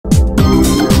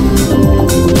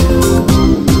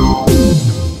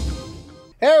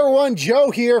everyone, Joe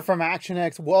here from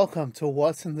ActionX. Welcome to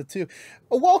What's in the Tube.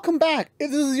 Welcome back. If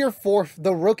this is your fourth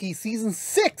The Rookie Season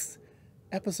 6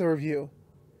 episode review,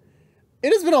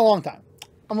 it has been a long time.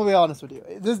 I'm going to be honest with you.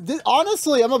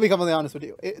 Honestly, I'm going to be completely honest with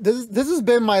you. This has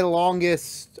been my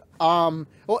longest,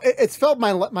 it's felt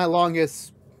my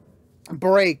longest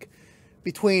break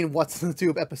between What's in the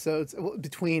Tube episodes.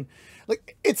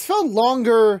 It's felt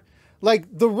longer, like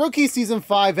the Rookie Season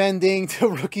 5 ending to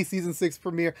Rookie Season 6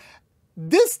 premiere.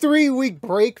 This 3-week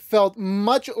break felt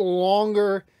much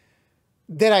longer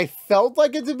than I felt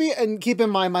like it to be. And keep in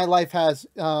mind, my life has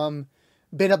been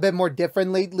a bit more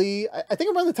different lately. I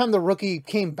think around the time the Rookie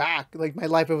came back, like my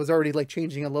life was already like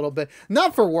changing a little bit.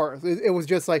 Not for worse. It was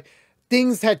just like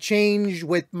things had changed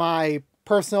with my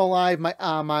personal life,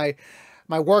 my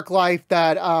work life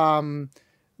that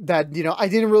you know I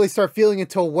didn't really start feeling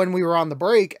until when we were on the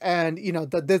break. And you know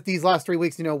these last 3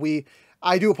 weeks, you know,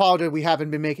 I do apologize. We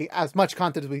haven't been making as much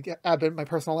content as we have been. My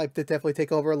personal life did definitely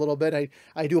take over a little bit.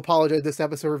 I do apologize. This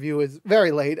episode review is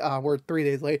very late. We're 3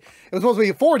 days late. It was supposed to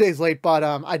be 4 days late, but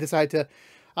I decided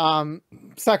to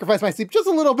sacrifice my sleep just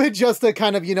a little bit just to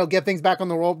kind of, you know, get things back on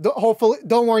the roll. Hopefully,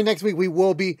 don't worry, next week we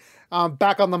will be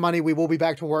back on the money. We will be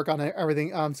back to work on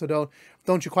everything. So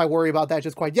don't you quite worry about that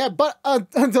just quite yet. But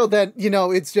until then, you know,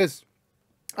 it's just,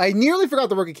 I nearly forgot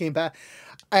the Rookie came back.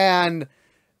 And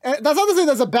that's not to say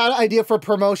that's a bad idea for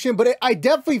promotion, but I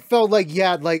definitely felt like,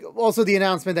 yeah, like also the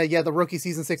announcement that, yeah, the Rookie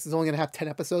Season 6 is only going to have 10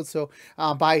 episodes. So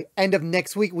by end of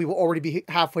next week, we will already be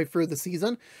halfway through the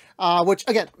season, which,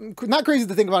 again, not crazy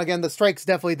to think about. Again, the strikes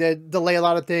definitely did delay a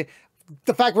lot of things.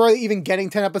 The fact we're even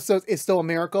getting 10 episodes is still a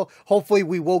miracle. Hopefully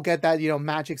we will get that, you know,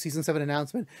 magic Season 7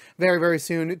 announcement very, very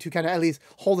soon to kind of at least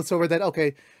hold us over that,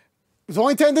 okay, it's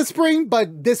only 10 this spring,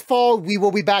 but this fall we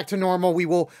will be back to normal. We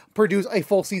will produce a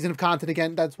full season of content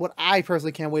again. That's what I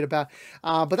personally can't wait about.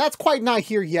 But that's quite not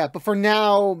here yet. But for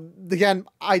now, again,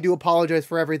 I do apologize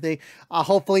for everything.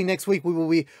 Hopefully next week we will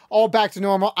be all back to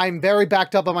normal. I'm very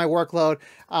backed up on my workload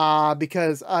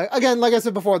because, again, like I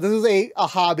said before, this is a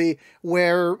hobby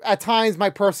where at times my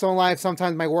personal life,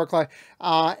 sometimes my work life,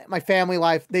 my family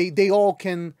life, they all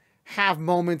can have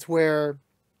moments where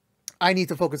I need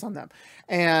to focus on them.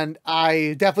 And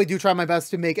I definitely do try my best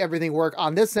to make everything work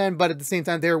on this end, but at the same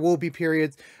time, there will be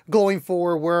periods going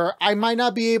forward where I might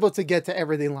not be able to get to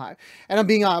everything live. And I'm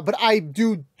being honest, but I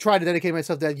do try to dedicate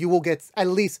myself that you will get at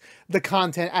least the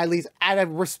content, at least at a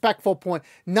respectful point,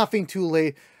 nothing too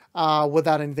late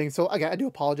without anything. So again, I do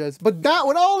apologize. But that,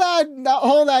 with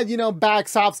all that, you know, back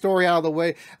sob story out of the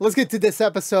way, let's get to this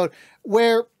episode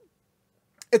where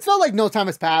it felt like no time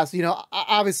has passed. You know,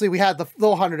 obviously we had the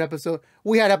 100 episode.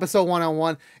 We had episode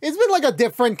 101. It's been like a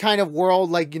different kind of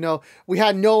world. Like, you know, we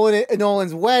had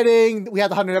Nolan's wedding. We had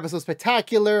the 100 episode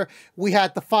spectacular. We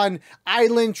had the fun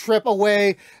island trip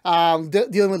away,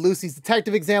 dealing with Lucy's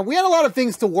detective exam. We had a lot of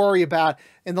things to worry about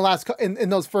in the last, in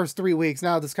those first 3 weeks.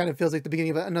 Now this kind of feels like the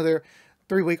beginning of another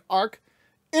 3-week arc.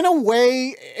 In a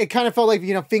way, it kind of felt like,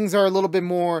 you know, things are a little bit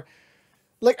more,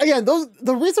 like, again,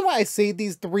 the reason why I say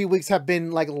these 3 weeks have been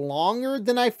like longer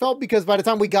than I felt, because by the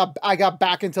time I got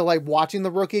back into like watching the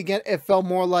Rookie again, it felt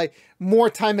more like more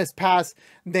time has passed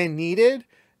than needed.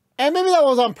 And maybe that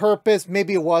was on purpose,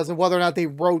 maybe it wasn't, whether or not they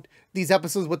wrote these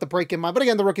episodes with the break in mind. But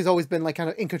again, the Rookie's always been like kind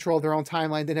of in control of their own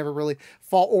timeline. They never really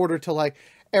fall order to like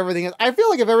everything else. I feel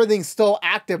like if everything's still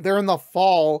active, they're in the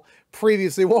fall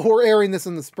previously. Well, we're airing this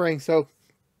in the spring, so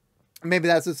maybe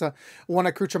that's just one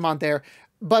accoutrement there.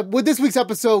 But with this week's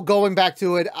episode, going back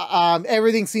to it,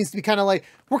 everything seems to be kind of like,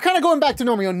 we're kind of going back to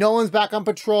normal. You know, Nolan's back on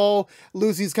patrol.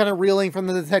 Lucy's kind of reeling from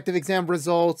the detective exam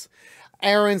results.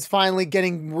 Aaron's finally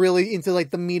getting really into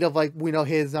like the meat of like, you know,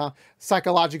 his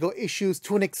psychological issues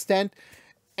to an extent.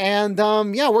 And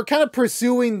yeah, we're kind of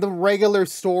pursuing the regular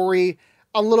story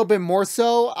a little bit more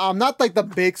so. Not like the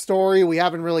big story. We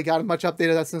haven't really gotten much update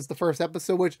of that since the first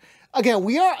episode, which, again,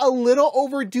 we are a little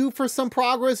overdue for some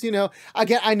progress. You know,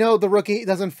 again, I know the Rookie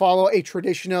doesn't follow a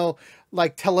traditional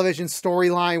like television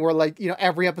storyline where like, you know,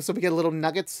 every episode we get little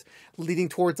nuggets leading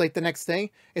towards like the next thing.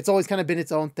 It's always kind of been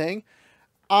its own thing.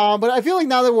 But I feel like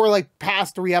now that we're like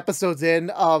past 3 episodes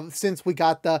in since we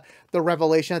got the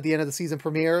revelation at the end of the season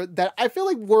premiere, that I feel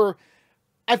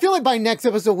like by next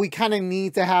episode, we kind of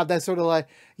need to have that sort of like,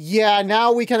 yeah,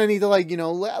 now we kind of need to like, you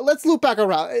know, let's loop back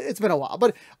around. It's been a while,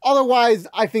 but otherwise,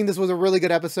 I think this was a really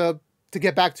good episode to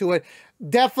get back to it.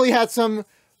 Definitely had some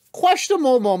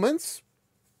questionable moments,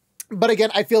 but again,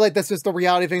 I feel like that's just the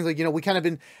reality of things. Like, you know, we kind of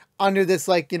been under this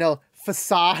like, you know,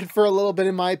 facade for a little bit,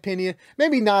 in my opinion.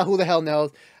 Maybe not, who the hell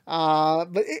knows. But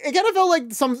it kind of felt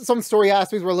like some story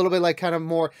aspects were a little bit like kind of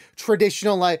more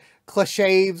traditional, like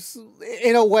cliches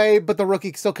in a way, but the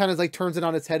rookie still kind of like turns it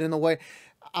on its head in a way.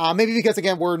 Maybe because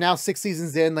again, we're now 6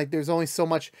 seasons in, like there's only so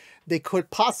much they could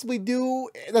possibly do.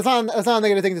 That's not a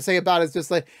negative thing to say about it. It's just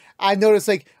like, I noticed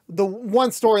like the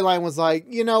one storyline was like,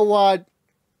 you know what?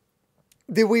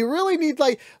 Did we really need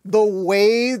like the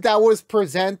way that was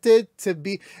presented to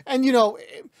be, and you know,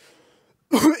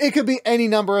 it could be any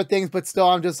number of things, but still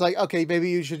I'm just like, okay, maybe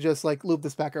you should just like loop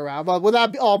this back around. But with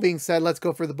that all being said, let's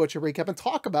go for the Butcher recap and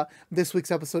talk about this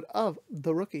week's episode of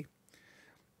The Rookie.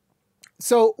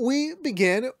 So we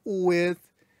begin with,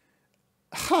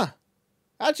 I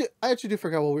actually do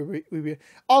forget what we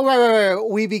oh,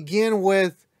 right. We begin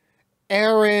with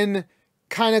Aaron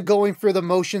kind of going through the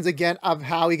motions again of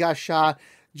how he got shot,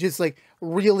 just like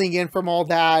reeling in from all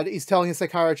that. He's telling his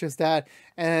psychiatrist that,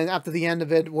 and after the end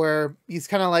of it, where he's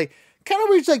kind of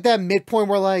reached like that midpoint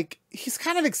where like he's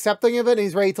kind of accepting of it, and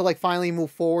he's ready to like finally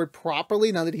move forward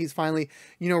properly now that he's finally,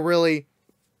 you know, really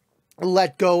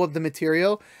let go of the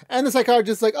material. And the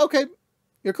psychiatrist is like, okay,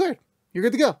 you're cleared, you're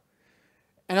good to go.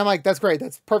 And I'm like, that's great,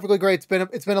 that's perfectly great.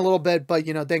 It's been a little bit, but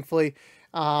you know, thankfully,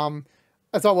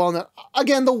 that's all well known.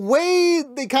 Again, the way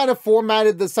they kind of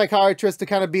formatted the psychiatrist to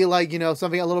kind of be like, you know,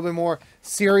 something a little bit more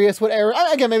serious with Aaron.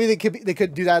 Again, maybe they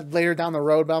could do that later down the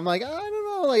road, but I'm like, I don't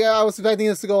know. Like, I was expecting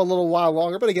this to go a little while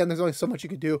longer, but again, there's only so much you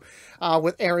could do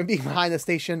with Aaron being behind the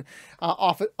station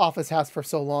office house for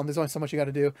so long. There's only so much you got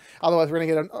to do. Otherwise, we're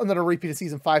gonna get another repeat of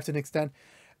season 5 to an extent.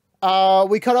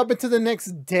 We cut up into the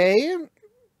next day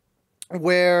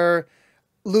where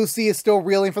Lucy is still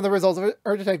reeling from the results of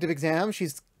her detective exam.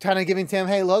 She's kind of giving Tim,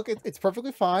 hey, look, it's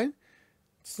perfectly fine.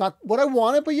 It's not what I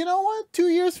wanted, but you know what? 2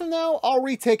 years from now, I'll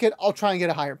retake it. I'll try and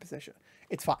get a higher position.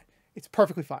 It's fine. It's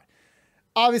perfectly fine.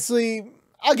 Obviously,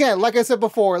 again, like I said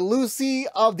before, Lucy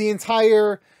of the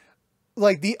entire,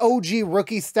 like the OG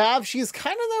rookie staff, she's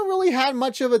kind of not really had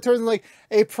much of a turn, like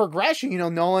a progression. You know,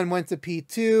 Nolan went to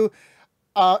P2.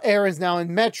 Aaron's now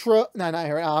in Metro. No, not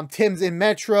Aaron. Tim's in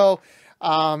Metro.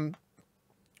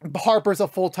 Harper's a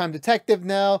full-time detective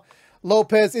now.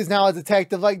 Lopez is now a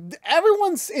detective. Like,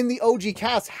 everyone's in the OG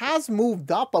cast has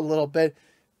moved up a little bit,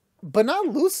 but not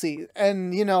Lucy.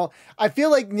 And, you know, I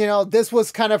feel like, you know, this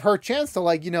was kind of her chance to,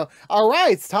 like, you know, all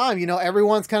right, it's time. You know,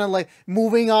 everyone's kind of like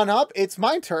moving on up. It's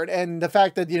my turn. And the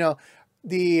fact that, you know,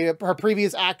 her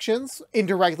previous actions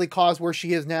indirectly caused where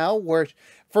she is now, where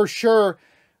for sure,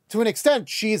 to an extent,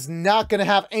 she's not going to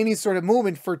have any sort of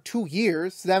movement for 2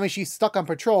 years. So that means she's stuck on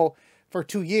patrol for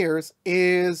 2 years,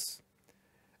 is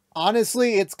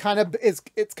honestly, it's kind of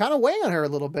weighing on her a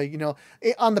little bit, you know.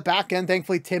 On the back end,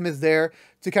 thankfully Tim is there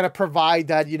to kind of provide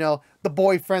that, you know, the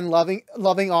boyfriend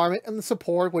loving arm and the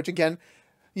support, which again,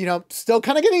 you know, still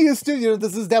kind of getting used to. You know,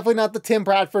 this is definitely not the Tim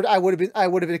Bradford I would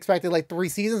have expected like 3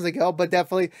 seasons ago, but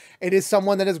definitely it is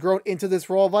someone that has grown into this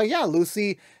role of like, yeah,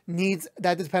 Lucy needs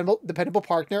that dependable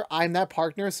partner. I'm that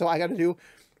partner, so I got to do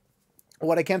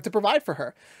what I can to provide for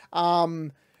her.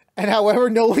 And however,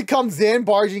 Nolan comes in,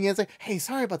 barging in, it's like, hey,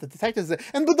 sorry about the detectives.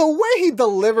 And the way he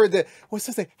delivered it was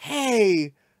just like,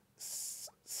 hey,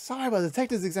 sorry about the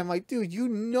detectives exam. I'm like, dude, you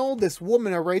know this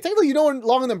woman already. Technically, you know her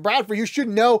longer than Bradford. You should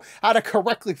know how to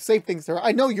correctly say things to her.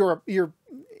 I know you are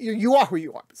who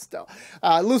you are, but still.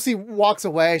 Lucy walks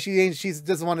away. She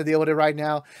doesn't want to deal with it right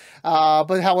now.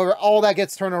 But however, all that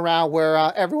gets turned around where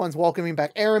everyone's welcoming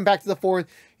back Aaron back to the force.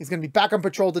 He's going to be back on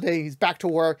patrol today. He's back to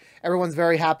work. Everyone's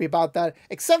very happy about that,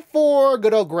 except for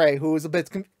good old Gray, who's a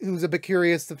bit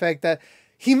curious the fact that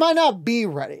he might not be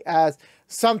ready, as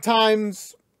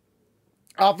sometimes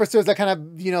officers that kind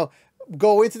of, you know,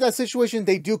 go into that situation,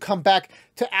 they do come back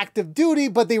to active duty,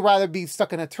 but they rather be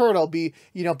stuck in a turtle, be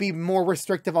more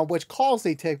restrictive on which calls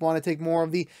they take, want to take more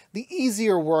of the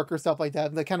easier work or stuff like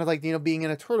that. They're kind of like, you know, being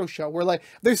in a turtle show where like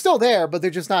they're still there, but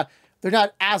they're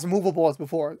not as movable as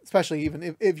before, especially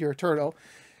even if you're a turtle.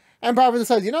 And Bradford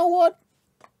decides, you know what?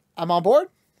 I'm on board.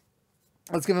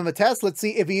 Let's give him a test. Let's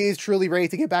see if he is truly ready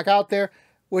to get back out there,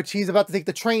 which he's about to take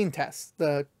the train test.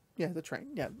 The train.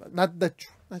 Yeah, not the.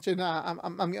 Actually, no,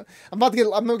 I'm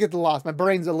gonna get lost. My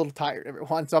brain's a little tired,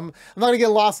 everyone. So I'm not gonna get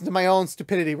lost into my own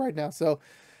stupidity right now. So,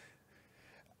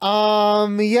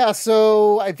 yeah.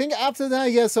 So I think after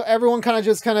that, yeah. So everyone kind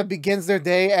of begins their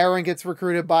day. Aaron gets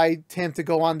recruited by Tim to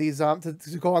go on these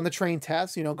to go on the train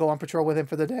test. You know, go on patrol with him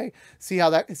for the day. See how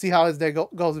his day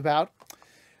goes about.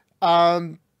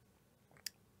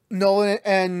 Nolan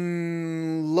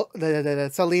and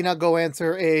Selena go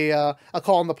answer a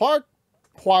call in the park.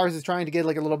 Juarez is trying to get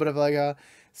like a little bit of like a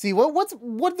see what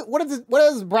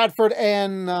has Bradford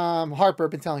and Harper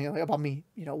been telling you about me?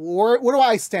 You know, where do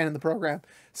I stand in the program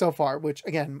so far? Which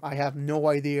again, I have no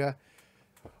idea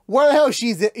where the hell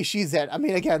she's at. I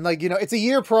mean, again, like, you know, it's a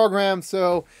year program,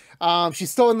 so she's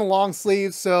still in the long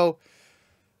sleeves, so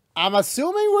I'm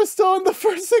assuming we're still in the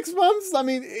first 6 months. I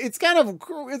mean, it's kind of,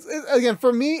 again,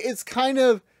 for me, it's kind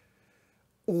of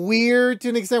weird to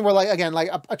an extent where, like, again, like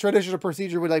a traditional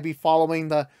procedure would like be following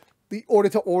the order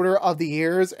to order of the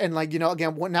years. And like, you know,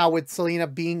 again, now with Selena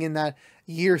being in that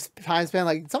year's time span,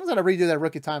 like someone's got to redo that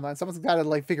rookie timeline. Someone's got to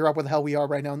like figure out where the hell we are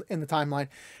right now in the timeline.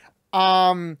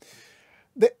 And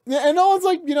no one's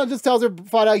like, you know, just tells her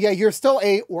flat out, yeah, you're still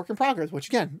a work in progress, which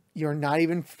again, you're not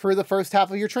even for the first half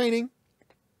of your training.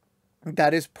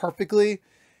 That is perfectly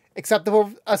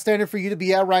acceptable, a standard for you to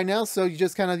be at right now. So you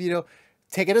just kind of, you know,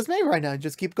 take it as may right now.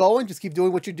 Just keep going, just keep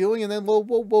doing what you're doing, and then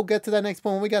we'll get to that next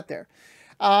point when we get there.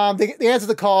 They answer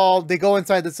the call. They go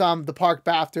inside the park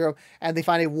bathroom, and they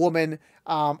find a woman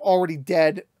already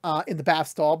dead in the bath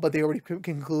stall. But they already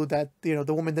conclude that, you know,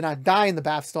 the woman did not die in the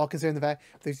bath stall, considering the fact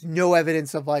there's no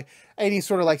evidence of like any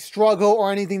sort of like struggle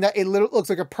or anything. That it looks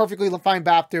like a perfectly fine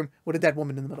bathroom with a dead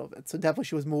woman in the middle of it. So definitely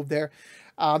she was moved there.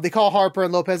 They call Harper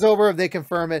and Lopez over. They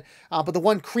confirm it. But the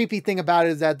one creepy thing about it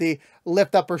is that they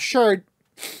lift up her shirt,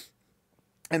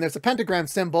 and there's a pentagram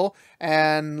symbol,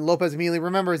 and Lopez immediately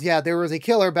remembers, yeah, there was a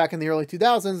killer back in the early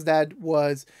 2000s that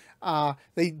was,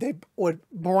 they would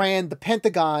brand the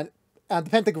pentagram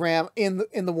in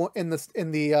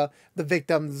the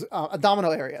victim's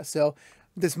abdominal area. So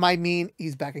this might mean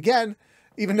he's back again.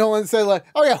 Even no one said like,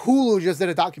 oh yeah, Hulu just did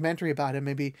a documentary about him.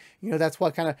 Maybe, you know, that's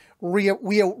what kind of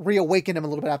reawakened him a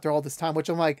little bit after all this time, which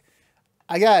I'm like,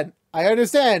 again, I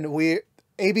understand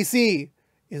ABC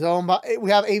is owned by,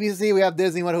 we have ABC, we have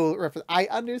Disney, what Hulu reference. I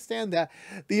understand that.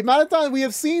 The amount of time we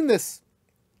have seen this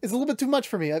is a little bit too much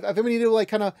for me. I think we need to like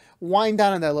kind of wind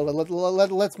down on that a little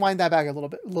bit. Let's wind that back a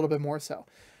little bit more so.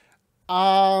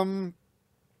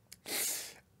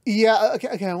 Yeah,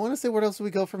 okay. I want to say where else do we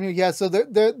go from here? Yeah, so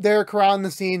they're corralling the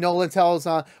scene. Nolan tells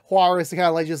Juarez to kind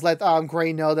of like just let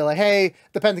Gray know. They're like, hey,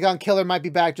 the Pentagon killer might be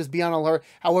back. Just be on alert.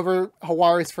 However,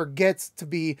 Juarez forgets to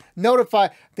be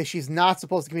notified that she's not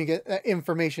supposed to communicate that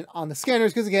information on the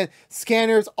scanners, because again,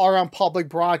 scanners are on public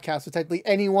broadcast. So technically,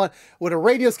 anyone with a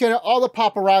radio scanner, all the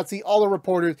paparazzi, all the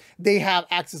reporters, they have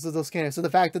access to those scanners. So the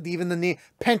fact that even the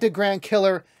Pentagram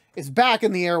killer is back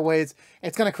in the airways,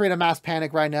 it's going to create a mass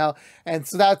panic right now. And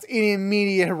so that's an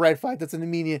immediate red flag. That's an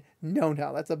immediate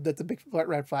no-no. That's a big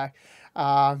red flag.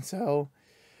 So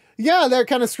yeah, they're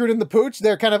kind of screwed in the pooch.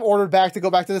 They're kind of ordered back to go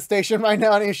back to the station right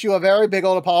now and issue a very big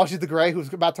old apology to Gray,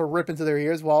 who's about to rip into their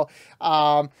ears, while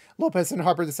Lopez and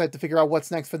Harper decide to figure out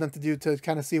what's next for them to do to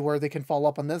kind of see where they can follow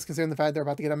up on this, considering the fact they're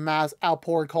about to get a mass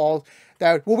outpour calls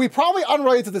that will be probably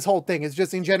unrelated to this whole thing. It's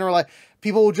just in general, like,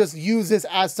 people will just use this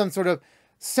as some sort of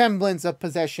semblance of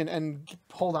possession. And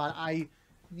hold on, I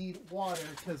need water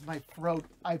because my throat,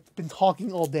 I've been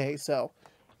talking all day, so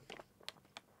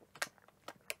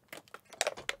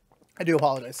I do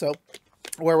apologize. So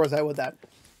where was I with that?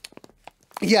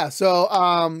 Yeah,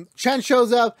 so Chen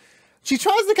shows up. She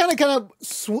tries to kind of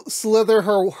slither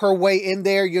her way in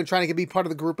there, you know, trying to be part of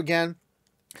the group again.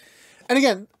 And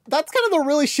again, that's kind of the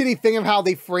really shitty thing of how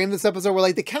they frame this episode, where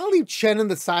like they kind of leave Chen in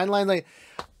the sideline. Like,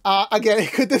 again,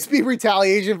 could this be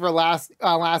retaliation for last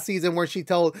season, where she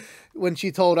told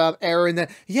Aaron that,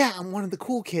 yeah, I'm one of the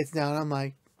cool kids now, and I'm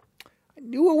like, I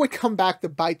knew it would come back to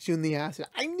bite you in the ass.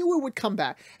 I knew it would come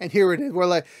back, and here it is. We're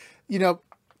like, you know,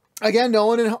 again,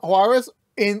 Nolan and Juarez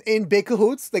in big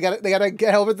cahoots. They gotta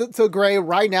get over to Gray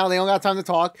right now. They don't got time to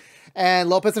talk. And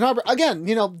Lopez and Harper, again,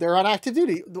 you know, they're on active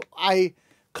duty. I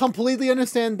completely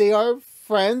understand they are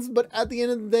friends, but at the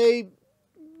end of the day,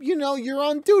 you know, you're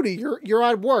on duty. You're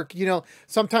at work. You know,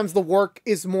 sometimes the work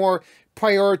is more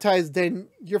prioritized than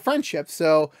your friendship.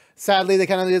 So sadly, they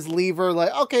kind of just leave her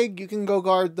like, okay, you can go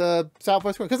guard the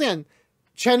Southwest Corner. Because again,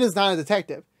 Chen is not a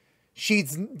detective.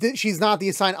 She's not the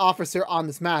assigned officer on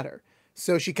this matter.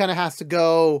 So she kind of has to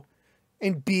go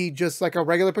and be just like a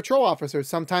regular patrol officer,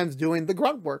 sometimes doing the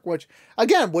grunt work, which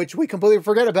we completely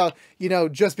forget about, you know,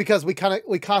 just because we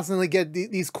constantly get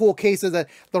these cool cases that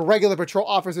the regular patrol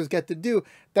officers get to do.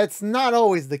 That's not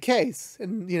always the case.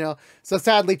 And, you know, so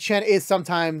sadly, Chen is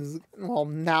sometimes, well,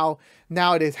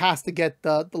 nowadays has to get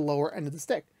the lower end of the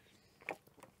stick.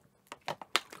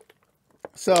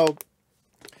 So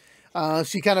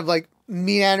she kind of like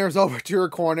meanders over to her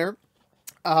corner.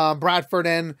 Bradford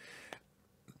and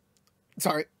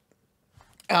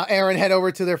Aaron head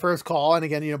over to their first call. And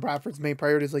again, you know, Bradford's main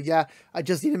priority is like, yeah, I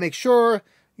just need to make sure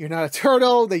you're not a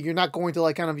turtle, that you're not going to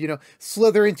like kind of, you know,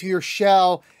 slither into your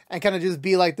shell and kind of just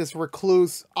be like this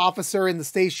recluse officer in the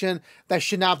station. That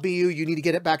should not be you. You need to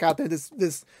get it back out there.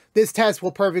 This test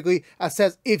will perfectly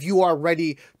assess if you are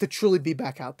ready to truly be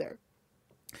back out there.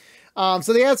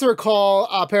 So they answer a call.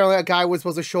 Apparently a guy was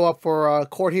supposed to show up for a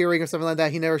court hearing or something like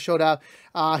that. He never showed up.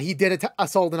 He did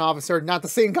assault an officer. Not the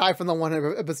same guy from the one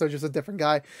episode, just a different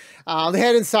guy. They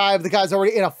head inside. The guy's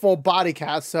already in a full body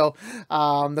cast. So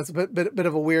that's a bit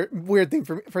of a weird thing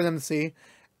for them to see.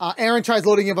 Aaron tries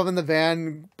loading him up in the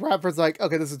van. Bradford's like,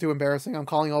 okay, this is too embarrassing. I'm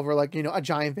calling over like, you know, a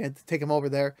giant van to take him over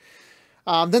there.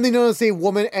 Then they notice a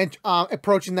woman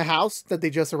approaching the house that they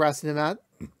just arrested him at.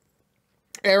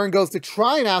 Aaron goes to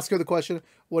try and ask her the question,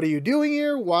 what are you doing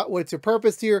here? What's your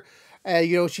purpose here?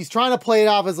 You know, she's trying to play it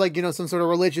off as like, you know, some sort of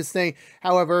religious thing.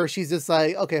 However, she's just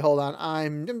like, okay, hold on.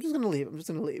 I'm just going to leave. I'm just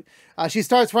going to leave. She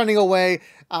starts running away.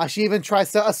 She even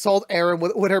tries to assault Aaron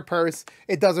with her purse.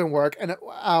 It doesn't work. And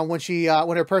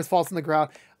when her purse falls on the ground,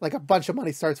 like a bunch of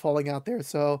money starts falling out there.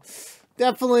 So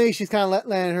definitely she's kind of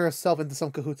landing herself into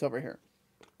some cahoots over here.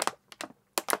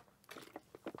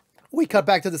 We cut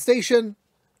back to the station.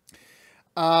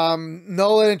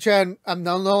 Nolan and Chen,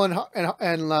 Nolan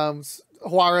and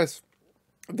Juarez,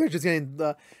 they're just getting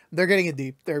they're getting it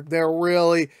deep. They're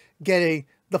really getting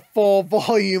the full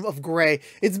volume of Gray.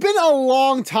 It's been a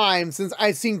long time since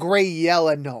I've seen Gray yell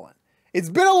at Nolan. It's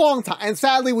been a long time, and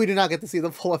sadly, we do not get to see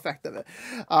the full effect of it.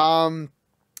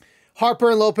 Harper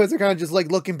and Lopez are kind of just like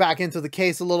looking back into the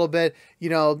case a little bit. You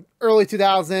know, early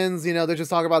 2000s. You know, they're just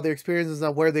talking about their experiences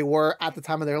of where they were at the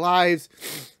time of their lives.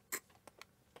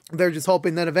 They're just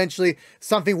hoping that eventually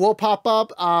something will pop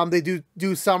up. They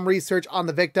do some research on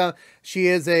the victim. She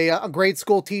is a grade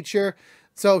school teacher.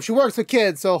 So she works with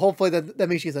kids. So hopefully that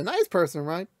means she's a nice person,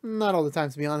 right? Not all the time,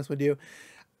 to be honest with you.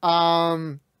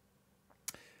 Yeah,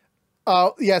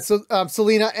 so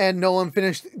Selena and Nolan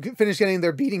finished getting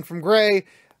their beating from Gray.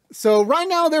 So right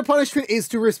now their punishment is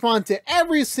to respond to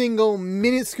every single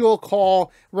minuscule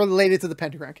call related to the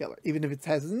Pentagram Killer, even if it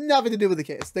has nothing to do with the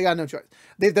case. They got no choice.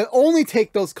 They only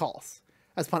take those calls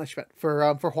as punishment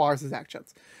for Juarez's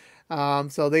actions.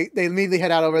 So they immediately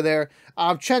head out over there.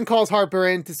 Chen calls Harper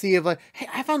in to see if like, hey,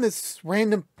 I found this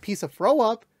random piece of throw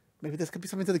up. Maybe this could be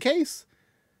something to the case.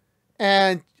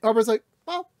 And Harper's like,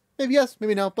 well, maybe yes,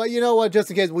 maybe no. But you know what? Just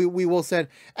in case, we will send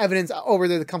evidence over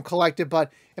there to come collect it.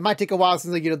 But it might take a while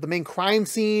since, like, you know, the main crime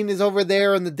scene is over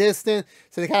there in the distance.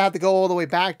 So they kind of have to go all the way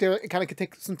back there. It kind of could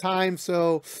take some time.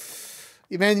 So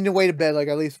you may need to wait a bit, like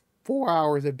at least 4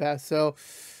 hours at best. So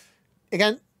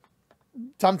again,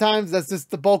 sometimes that's just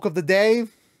the bulk of the day.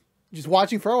 Just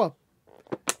watching throw up.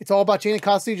 It's all about chain of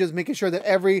custody, just making sure that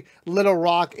every little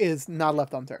rock is not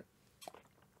left unturned.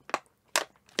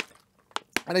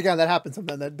 And again, that happens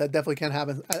sometimes. That definitely can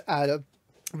happen at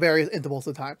various intervals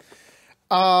of time.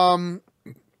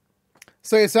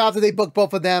 So after they book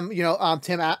both of them, you know,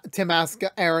 Tim asked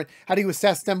Aaron, how do you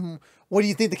assess them? What do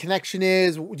you think the connection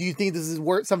is? Do you think this is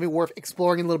something worth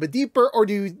exploring a little bit deeper? Or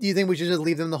do you think we should just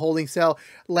leave them in the holding cell,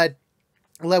 let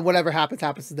whatever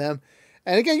happens to them?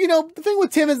 And again, you know, the thing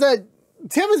with Tim is that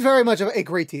Tim is very much a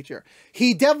great teacher.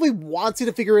 He definitely wants you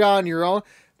to figure it out on your own.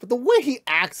 But the way he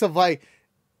acts of like,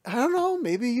 I don't know,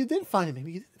 maybe you did find it,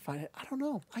 maybe you didn't find it. I don't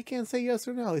know. I can't say yes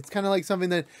or no. It's kind of like something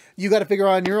that you got to figure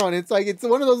out on your own. It's like, it's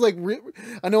one of those like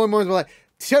annoying moments where like,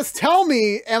 just tell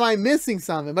me, am I missing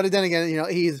something? But then again, you know,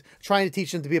 he's trying to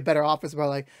teach them to be a better officer by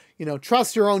like, you know,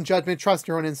 trust your own judgment, trust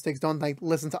your own instincts. Don't like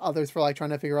listen to others for like trying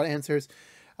to figure out answers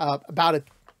about it.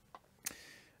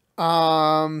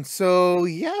 So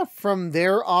yeah, from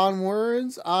there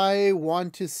onwards, I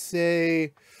want to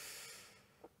say,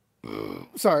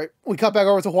 sorry, we cut back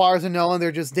over to Juarez and Nolan.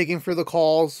 They're just digging for the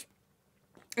calls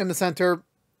in the center.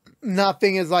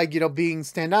 Nothing is like, you know, being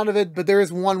stand out of it, but there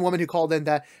is one woman who called in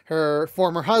that her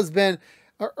former husband,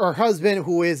 or husband,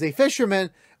 who is a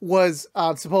fisherman, was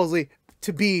supposedly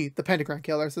to be the Pentagram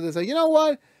Killer. So they say, you know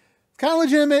what? It's kind of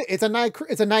legitimate. It's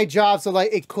a night job. So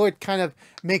like, it could kind of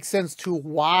make sense to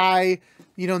why,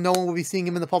 you know, no one would be seeing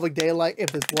him in the public daylight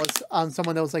if this was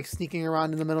someone that was like sneaking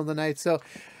around in the middle of the night. So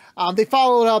they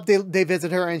follow it up. They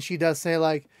visit her, and she does say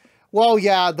like, well,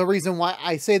 yeah, the reason why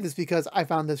I say this because I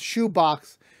found this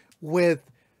shoebox with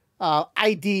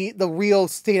the real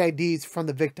state IDs from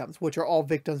the victims, which are all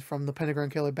victims from the Pentagram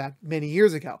Killer back many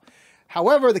years ago.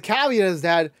 However, the caveat is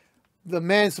that the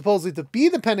man supposedly to be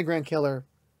the Pentagram Killer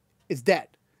is dead.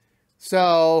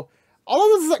 So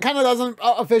all of this kind of doesn't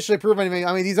officially prove anything.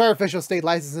 I mean, these are official state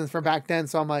licenses from back then.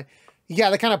 So I'm like, yeah,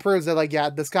 that kind of proves that like, yeah,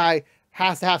 this guy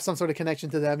has to have some sort of connection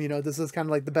to them. You know, this is kind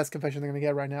of like the best confession they're going to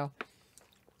get right now.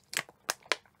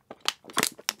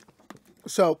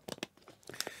 So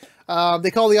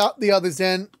they call the others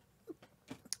in.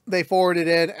 They forward it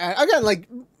in. And again, like,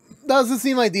 doesn't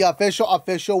seem like the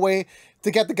official way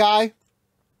to get the guy.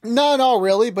 No, no,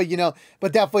 really, but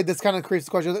but definitely this kind of creates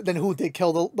the question. Then who did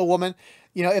kill the woman?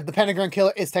 If the pentagram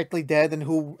killer is technically dead, then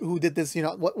who did this?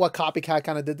 What copycat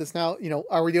kind of did this now?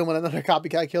 Are we dealing with another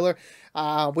copycat killer?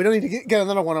 We don't need to get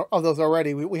another one of those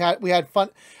already. We had a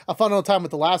fun little time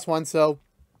with the last one. So,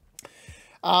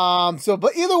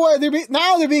 but either way,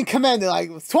 they're being commended. Like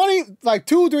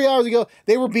 2-3 hours ago,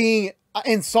 they were being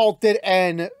insulted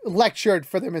and lectured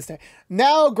for their mistake.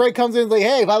 Now Greg comes in and like,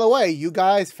 hey, by the way, you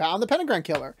guys found the pentagram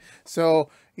killer, so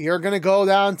you're gonna go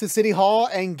down to City Hall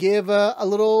and give a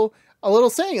little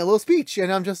speech. And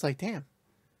I'm just like, damn.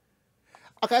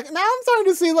 Okay, now I'm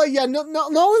starting to see like, yeah,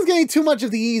 Nolan's getting too much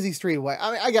of the easy street way.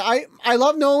 I mean, I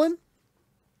love Nolan,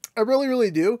 I really,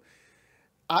 really do.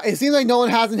 It seems like Nolan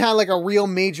hasn't had like a real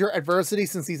major adversity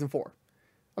since season 4.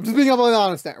 I'm just being completely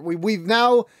honest there. We've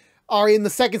now are in the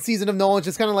second season of Nolan,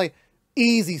 just kind of like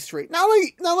easy street. Not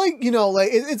like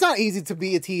it's not easy to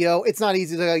be a TO. It's not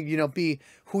easy to be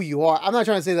who you are. I'm not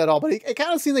trying to say that at all, but it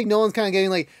kind of seems like Nolan's kind of getting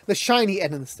like the shiny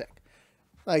end of the stick.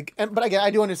 But again,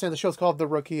 I do understand the show's called The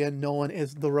Rookie, and Nolan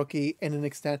is the rookie in an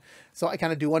extent. So I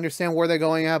kind of do understand where they're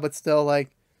going at, but still, like,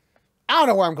 I don't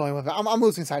know where I'm going with it. I'm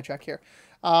losing sidetrack here.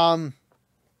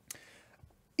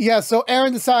 Yeah, so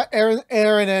Aaron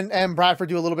and Bradford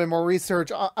do a little bit more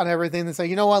research on everything. They say,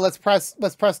 you know what, let's press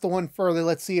the one further.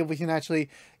 Let's see if we can actually,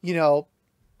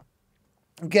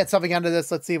 get something out of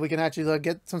this. Let's see if we can actually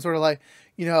get some sort of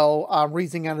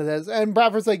reasoning out of this. And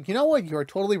Bradford's like, you know what, you're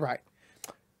totally right.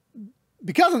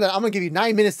 Because of that, I'm gonna give you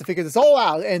 9 minutes to figure this all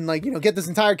out and get this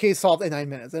entire case solved in 9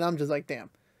 minutes. And I'm just like,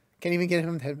 damn, can't even get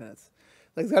him 10 minutes.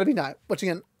 Like, it's got to be 9. Which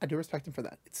again, I do respect him for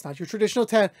that. It's not your traditional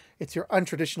 10, it's your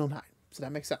untraditional 9. So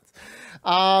that makes sense.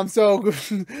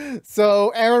 So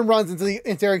Aaron runs into the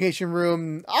interrogation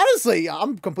room. Honestly,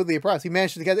 I'm completely impressed. He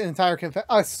managed to get an entire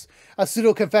a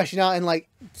pseudo confession out in like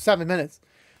 7 minutes.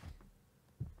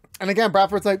 And again,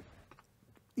 Bradford's like,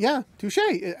 yeah, touche.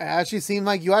 It actually seemed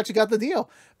like you actually got the deal.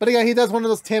 But again, he does one of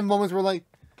those Tim moments where like,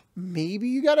 maybe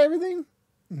you got everything.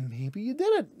 Maybe you did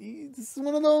it. This is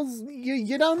one of those,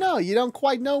 you don't know. You don't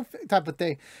quite know type of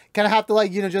thing. Kind of have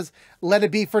to just let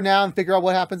it be for now and figure out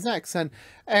what happens next. And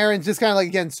Aaron's just kind of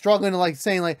again, struggling to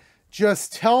saying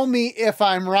just tell me if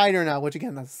I'm right or not. Which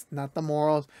again, that's not the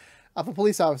morals of a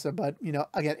police officer. But,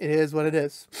 again, it is what it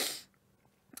is.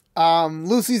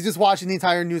 Lucy's just watching the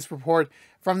entire news report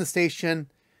from the station.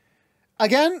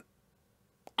 Again,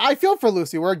 I feel for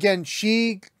Lucy, where again,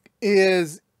 she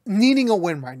is needing a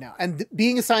win right now, and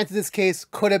being assigned to this case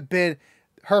could have been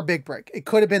her big break. It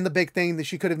could have been the big thing that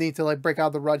she could have needed to break out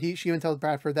of the rut. She even tells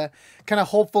Bradford that kind of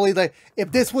hopefully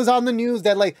if this was on the news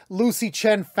that Lucy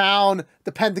Chen found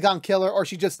the Pentagon killer, or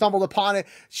she just stumbled upon it,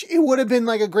 it would have been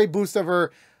a great boost of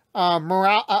her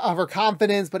morale, of her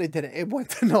confidence, but it didn't. It went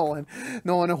to Nolan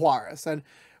and Juarez. And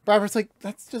Bradford's like,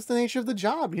 that's just the nature of the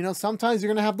job. Sometimes you're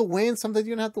going to have to win, sometimes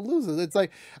you're going to have to lose. It's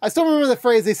like, I still remember the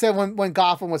phrase they said when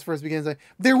Gotham was first beginning. Like,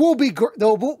 there will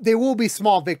be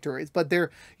small victories, but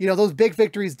those big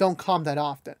victories don't come that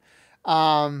often.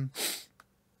 But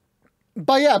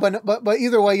yeah, but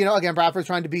either way, again, Bradford's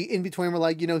trying to be in between.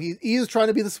 We're he is trying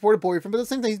to be the supportive boyfriend, but at the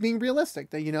same time, he's being realistic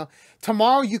that,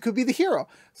 tomorrow you could be the hero.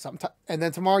 And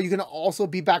then tomorrow you're going to also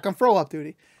be back on throw-up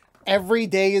duty. Every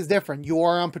day is different. You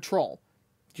are on patrol.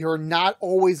 You're not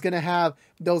always going to have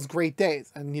those great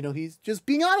days. And, he's just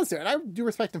being honest there. And I do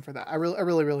respect him for that. I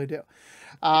really, really do.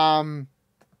 Yeah,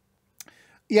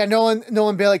 Nolan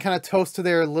and Bailey kind of toast to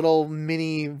their little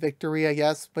mini victory, I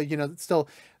guess. But,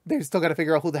 they're still got to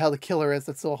figure out who the hell the killer is.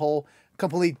 That's still a whole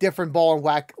completely different ball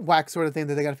and whack sort of thing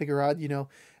that they got to figure out,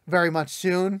 very much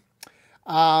soon.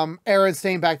 Aaron's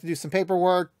staying back to do some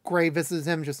paperwork. Gray visits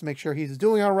him just to make sure he's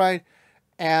doing all right.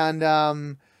 And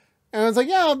Aaron's like,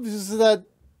 yeah, just that,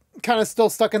 kind of still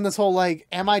stuck in this whole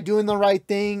am I doing the right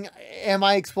thing? Am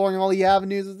I exploring all the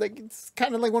avenues? It's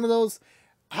kind of like one of those,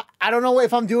 I don't know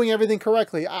if I'm doing everything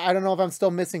correctly. I don't know if I'm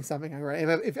still missing something, right?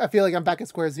 If I feel like I'm back at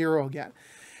square zero again.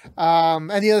 And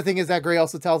the other thing is that Gray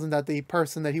also tells him that the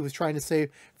person that he was trying to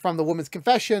save from the woman's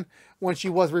confession, when she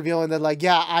was revealing that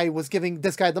yeah, I was giving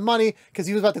this guy the money because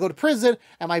he was about to go to prison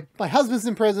and my husband's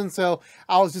in prison. So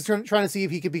I was just trying to see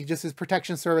if he could be just his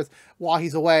protection service while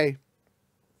he's away.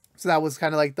 So that was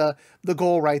kind of the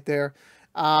goal right there.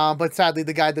 But sadly,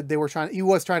 the guy that he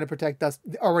was trying to protect us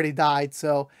already died.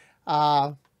 So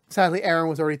sadly, Aaron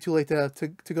was already too late to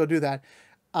go do that.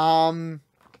 So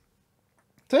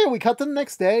yeah, we cut to the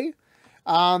next day.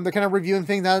 They're kind of reviewing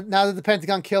things now that the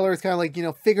Pentagon killer is kind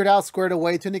of figured out, squared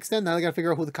away to an extent. Now they got to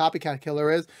figure out who the copycat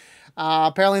killer is.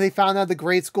 Apparently they found out the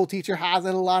grade school teacher has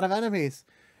a lot of enemies.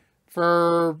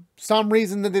 for some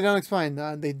reason that they don't explain.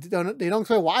 They don't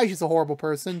explain why she's a horrible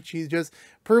person. She's just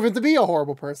proven to be a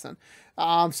horrible person.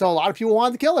 So a lot of people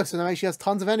wanted to kill her. So now she has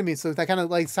tons of enemies. So that kind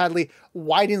of like sadly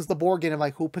widens the board game of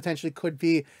like who potentially could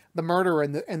be the murderer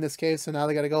in this case. So now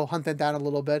they got to go hunt that down a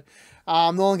little bit.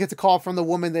 Nolan gets a call from the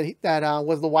woman that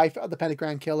was the wife of the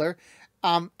Pentagram killer,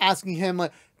 asking him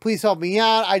like, please help me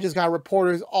out. I just got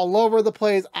reporters all over the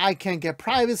place. I can't get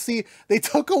privacy. They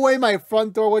took away my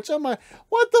front door, which I'm like,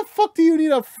 what the fuck do you need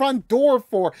a front door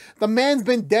for? The man's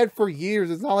been dead for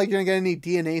years. It's not like you're gonna get any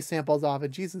DNA samples off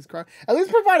it. Jesus Christ. At least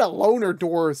provide a loaner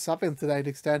door or something to that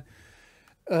extent.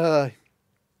 But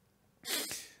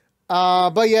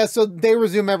yeah, so they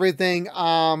resume everything.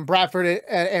 Bradford and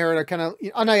Aaron are kind of,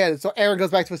 oh no, yeah. So Aaron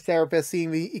goes back to his therapist,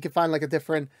 seeing he can find like a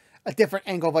different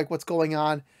angle of like what's going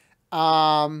on.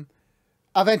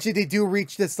 Eventually they do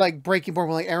reach this like breaking point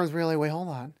where like Aaron's really, wait, hold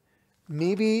on.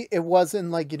 Maybe it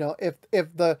wasn't like, you know, if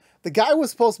the guy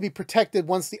was supposed to be protected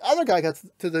once the other guy got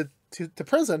to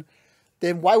prison,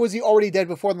 then why was he already dead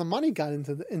before the money got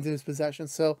into his possession?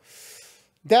 So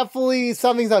definitely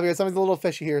something's up here. Something's a little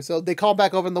fishy here. So they call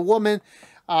back over the woman.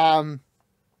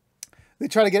 They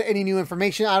try to get any new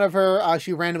information out of her.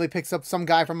 She randomly picks up some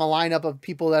guy from a lineup of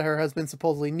people that her husband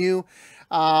supposedly knew.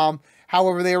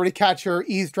 However, they already catch her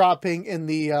eavesdropping in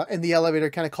the elevator,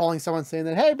 kind of calling someone saying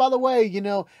that, hey, by the way, you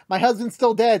know, my husband's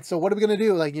still dead. So what are we going to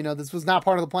do? Like, you know, this was not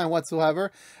part of the plan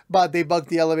whatsoever. But they bugged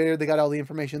the elevator. They got all the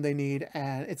information they need.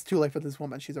 And it's too late for this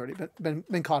woman. She's already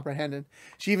been caught red-handed.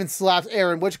 She even slaps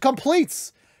Aaron, which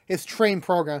completes his train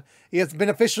program. He has been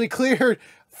officially cleared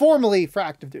formally for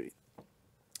active duty.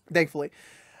 Thankfully.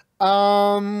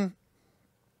 Yeah,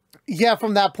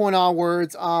 from that point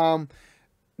onwards,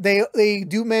 they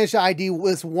do manage to ID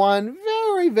this one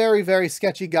very, very, very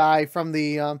sketchy guy from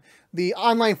the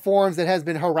online forums that has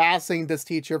been harassing this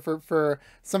teacher for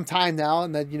some time now,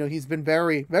 and that, you know, he's been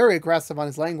very, very aggressive on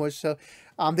his language. So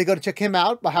they go to check him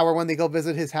out, but however, when they go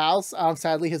visit his house,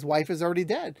 sadly his wife is already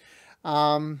dead.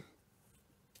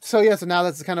 So yeah, so now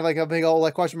that's kind of like a big old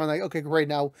like question mark. Like, okay, great,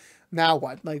 now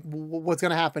what? Like, what's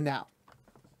gonna happen now?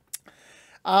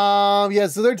 Yeah,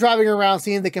 so they're driving around,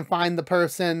 seeing if they can find the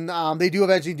person. They do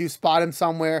eventually spot him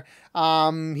somewhere.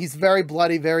 He's very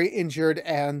bloody, very injured,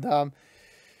 and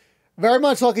very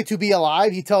much lucky to be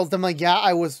alive. He tells them like, yeah,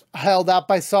 I was held up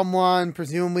by someone,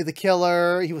 presumably the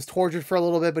killer. He was tortured for a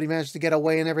little bit, but he managed to get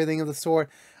away and everything of the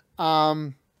sort.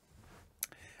 While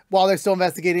they're still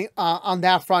investigating on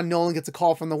that front, Nolan gets a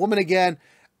call from the woman again.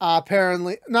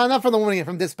 Apparently, no, not from the woman again,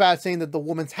 from dispatch, saying that the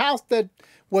woman's house that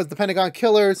was the Pentagon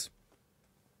killers.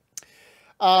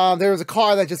 There was a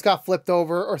car that just got flipped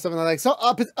over or something like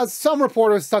that. So some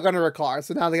reporters stuck under a car.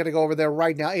 So now they got to go over there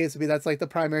right now. ASAP. That's like the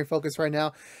primary focus right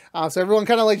now. So everyone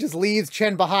kind of like just leaves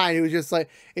Chen behind, who just like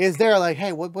is there like,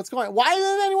 hey, what's going on? Why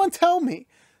didn't anyone tell me?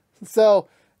 So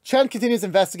Chen continues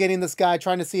investigating this guy,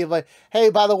 trying to see if like,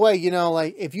 hey, by the way, you know,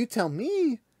 like if you tell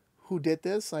me who did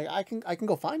this, like I can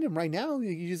go find him right now.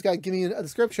 You just got to give me a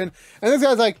description. And this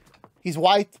guy's like, he's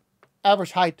white,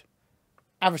 average height,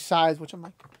 average size, which I'm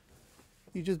like,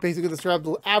 you just basically described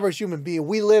the average human being.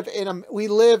 We live in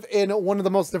one of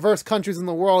the most diverse countries in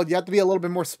the world. You have to be a little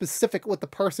bit more specific with the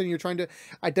person you're trying to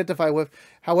identify with.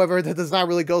 However, that does not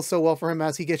really go so well for him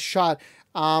as he gets shot,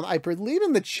 I believe,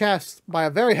 in the chest by a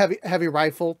very heavy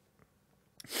rifle.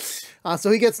 So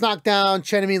he gets knocked down.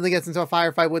 Chen immediately gets into a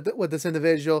firefight with this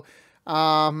individual.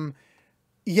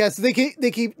 Yes, they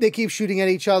keep shooting at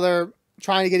each other,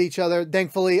 trying to get each other.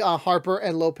 Thankfully, Harper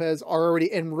and Lopez are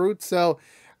already en route. So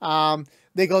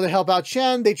they go to help out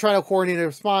Chen. They try to coordinate a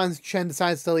response. Chen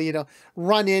decides to, you know,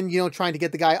 run in, you know, trying to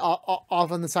get the guy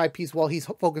off on the side piece while he's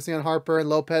focusing on Harper and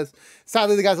Lopez.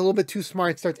 Sadly, the guy's a little bit too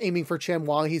smart, starts aiming for Chen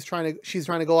while she's trying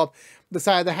to go up the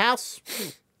side of the house.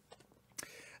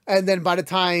 And then by the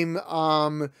time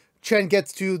Chen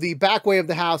gets to the back way of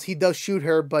the house, he does shoot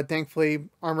her, but thankfully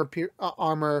bulletproof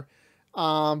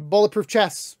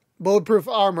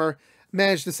armor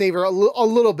managed to save her a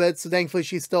little bit, so thankfully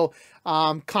she's still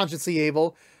consciously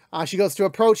able. She goes to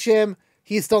approach him.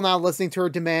 He's still not listening to her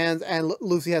demands, and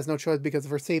Lucy has no choice because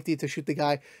of her safety to shoot the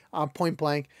guy point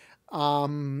blank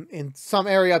in some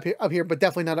area up here, but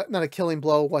definitely not a killing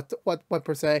blow what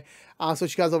per se. So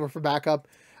she goes over for backup.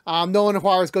 Nolan and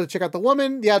Juarez go to check out the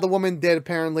woman. Yeah, the woman did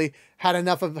apparently had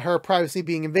enough of her privacy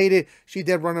being invaded. She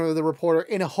did run over the reporter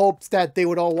in hopes that they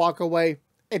would all walk away.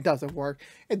 It doesn't work.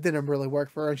 It didn't really work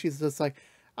for her. And she's just like,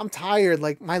 I'm tired.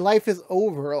 Like, my life is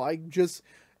over. Like, just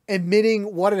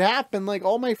admitting what had happened. Like,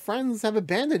 all my friends have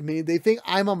abandoned me. They think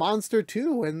I'm a monster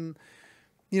too. And,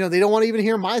 you know, they don't want to even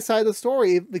hear my side of the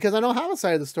story because I don't have a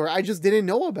side of the story. I just didn't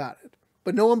know about it.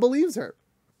 But no one believes her.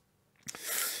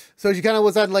 So she kind of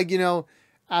was at like, you know,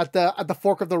 at the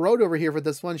fork of the road over here for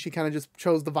this one. She kind of just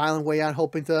chose the violent way out,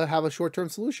 hoping to have a short-term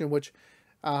solution, which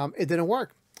it didn't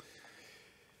work.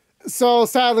 So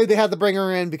sadly, they had to bring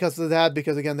her in because of that,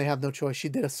 because again, they have no choice. She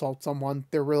did assault someone.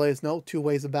 There really is no two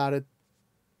ways about it.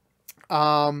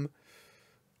 I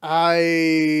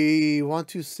want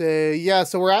to say, yeah,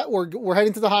 so we're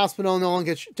heading to the hospital. Nolan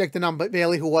gets checked in on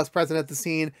Bailey, who was present at the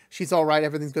scene. She's all right.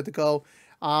 Everything's good to go.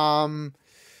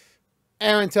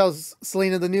 Aaron tells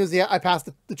Selena the news. Yeah, I passed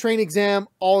the training exam.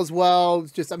 All is well.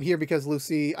 It's just I'm here because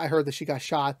Lucy, I heard that she got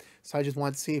shot. So I just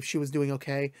wanted to see if she was doing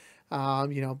okay.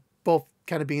 You know, both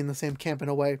kind of being in the same camp in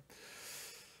a way.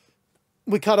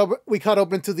 We cut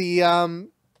open to the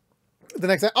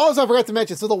next. Also, I forgot to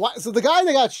mention. So the guy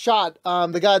that got shot,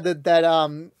 the guy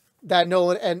that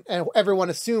Nolan and everyone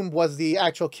assumed was the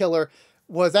actual killer,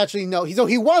 was actually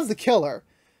he was the killer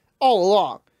all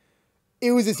along.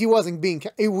 It was just he wasn't being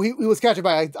he was captured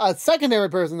by a secondary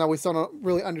person that we still don't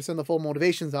really understand the full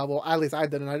motivations of. Well, at least I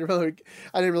didn't. I didn't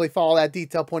really follow that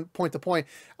detail point to point.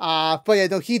 But yeah,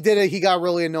 no, he did it. He got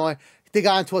really annoyed. They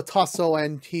got into a tussle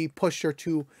and he pushed her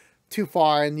too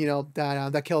far, and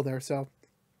that killed her. So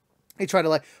he tried to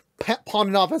like pawn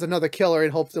it off as another killer in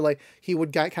hopes that like he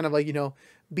would get kind of like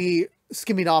be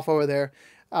skimming off over there.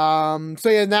 So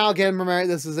yeah, now again, remember,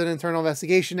 this is an internal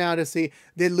investigation now to see,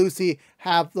 did Lucy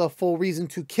have the full reason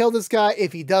to kill this guy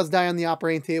if he does die on the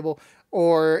operating table,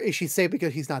 or is she safe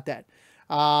because he's not dead?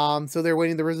 So they're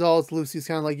waiting the results. Lucy's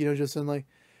kind of like, just in like,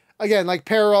 again, like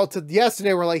parallel to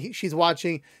yesterday where like she's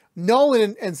watching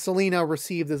Nolan and Selena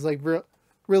receive this like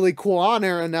really cool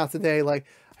honor, and now today, like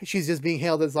she's just being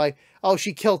hailed as like, oh,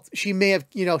 she may have,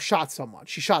 shot someone.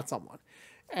 She shot someone.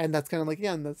 And that's kind of like,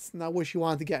 again, that's not what she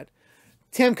wanted to get.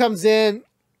 Tim comes in,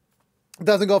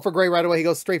 doesn't go for Gray right away. He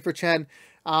goes straight for Chen.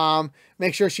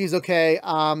 Make sure she's okay.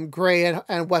 Gray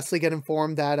and Wesley get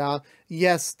informed that,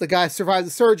 yes, the guy survived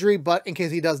the surgery, but in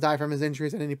case he does die from his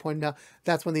injuries at any point now,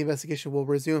 that's when the investigation will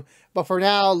resume. But for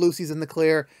now, Lucy's in the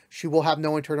clear. She will have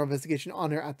no internal investigation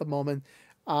on her at the moment.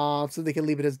 So they can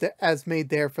leave it as made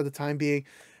there for the time being.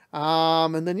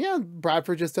 And then, yeah,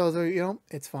 Bradford just tells her,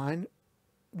 it's fine.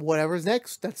 Whatever's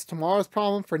next, that's tomorrow's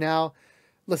problem. For now,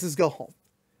 let's just go home.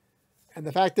 And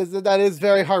the fact is that is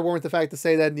very heartwarming, the fact to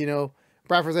say that,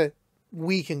 Bradford said,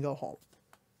 we can go home.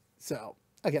 So,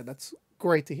 again, that's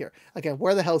great to hear. Again,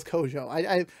 where the hell is Kojo?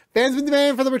 Fans been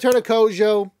demanding for the return of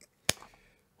Kojo.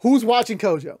 Who's watching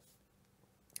Kojo?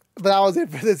 But that was it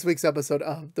for this week's episode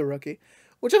of The Rookie,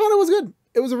 which I thought it was good.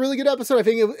 It was a really good episode. I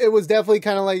think it was definitely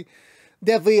kind of like,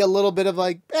 definitely a little bit of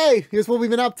like, hey, here's what we've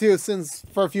been up to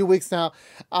for a few weeks now.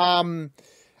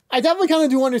 I definitely kind of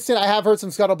do understand. I have heard some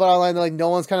scuttlebutt online that like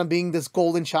Nolan's kind of being this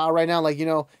golden child right now. Like,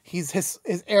 his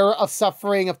era of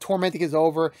suffering, of tormenting is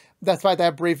over. Despite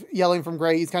that brief yelling from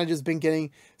Gray, he's kind of just been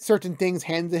getting certain things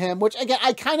handed to him, which again,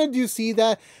 I kind of do see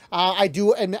that. I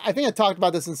do, and I think I talked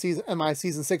about this in my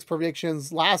season 6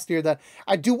 predictions last year, that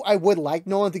I would like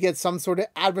Nolan to get some sort of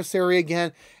adversary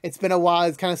again. It's been a while.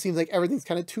 It kind of seems like everything's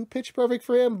kind of too pitch perfect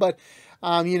for him, but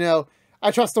I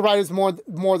trust the writers more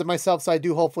than myself, so I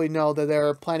do hopefully know that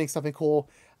they're planning something cool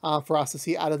for us to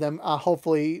see out of them.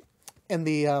 Hopefully in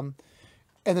the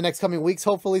next coming weeks.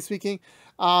 Hopefully speaking,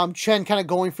 Chen kind of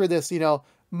going through this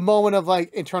moment of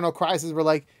like internal crisis where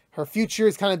like her future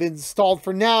has kind of been stalled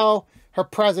for now. Her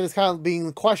present is kind of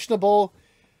being questionable.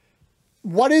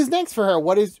 What is next for her?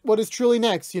 What is truly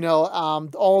next?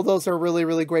 All those are really,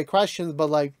 really great questions.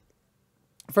 But like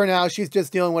for now, she's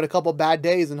just dealing with a couple bad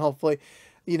days, and hopefully,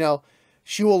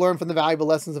 she will learn from the valuable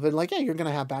lessons of it. Like, yeah, you're going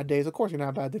to have bad days. Of course you're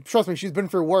going to have bad days. Trust me, she's been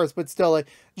through worse, but still, like,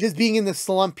 just being in this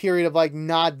slump period of, like,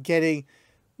 not getting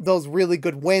those really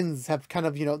good wins have kind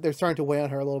of, they're starting to weigh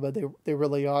on her a little bit. They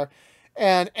really are.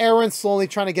 And Aaron slowly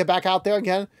trying to get back out there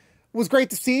again was great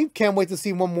to see. Can't wait to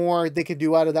see what more they could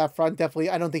do out of that front.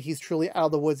 Definitely, I don't think he's truly out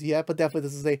of the woods yet, but definitely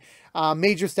this is a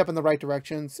major step in the right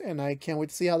directions, and I can't wait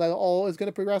to see how that all is going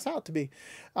to progress out to be.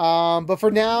 But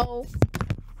for now,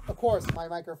 of course, my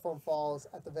microphone falls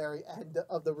at the very end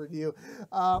of the review.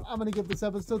 I'm going to give this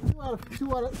episode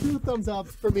two thumbs up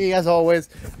for me, as always.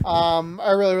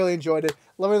 I really, really enjoyed it.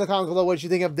 Let me know in the comments below what you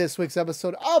think of this week's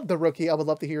episode of The Rookie. I would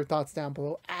love to hear your thoughts down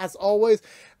below, as always.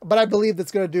 But I believe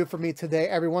that's going to do it for me today,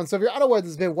 everyone. So if you're unaware, this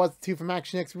has been What's the 2 from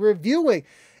ActionX, reviewing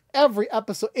every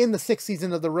episode in the 6th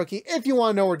season of The Rookie. If you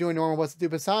want to know, we're doing normal What's to Do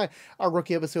beside our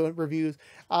Rookie episode reviews.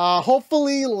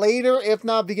 Hopefully later, if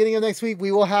not beginning of next week,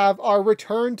 we will have our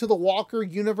return to the Walker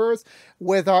universe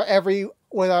with our every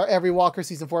Walker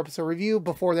season 4 episode review.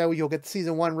 Before that, you'll get the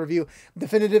season 1 review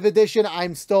definitive edition.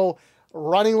 I'm still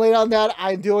running late on that.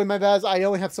 I'm doing my best. I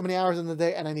only have so many hours in the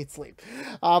day and I need sleep.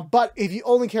 But if you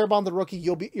only care about the rookie,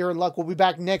 you're in luck. We'll be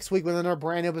back next week with another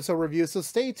brand new episode review. So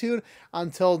stay tuned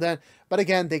until then. But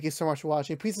again, thank you so much for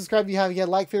watching. Please subscribe if you haven't yet.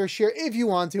 Like, favorite, share if you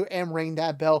want to, and ring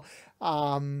that bell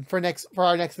for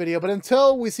our next video. But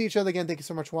until we see each other again, thank you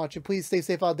so much for watching. Please stay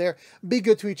safe out there. Be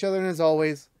good to each other. And as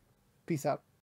always, peace out.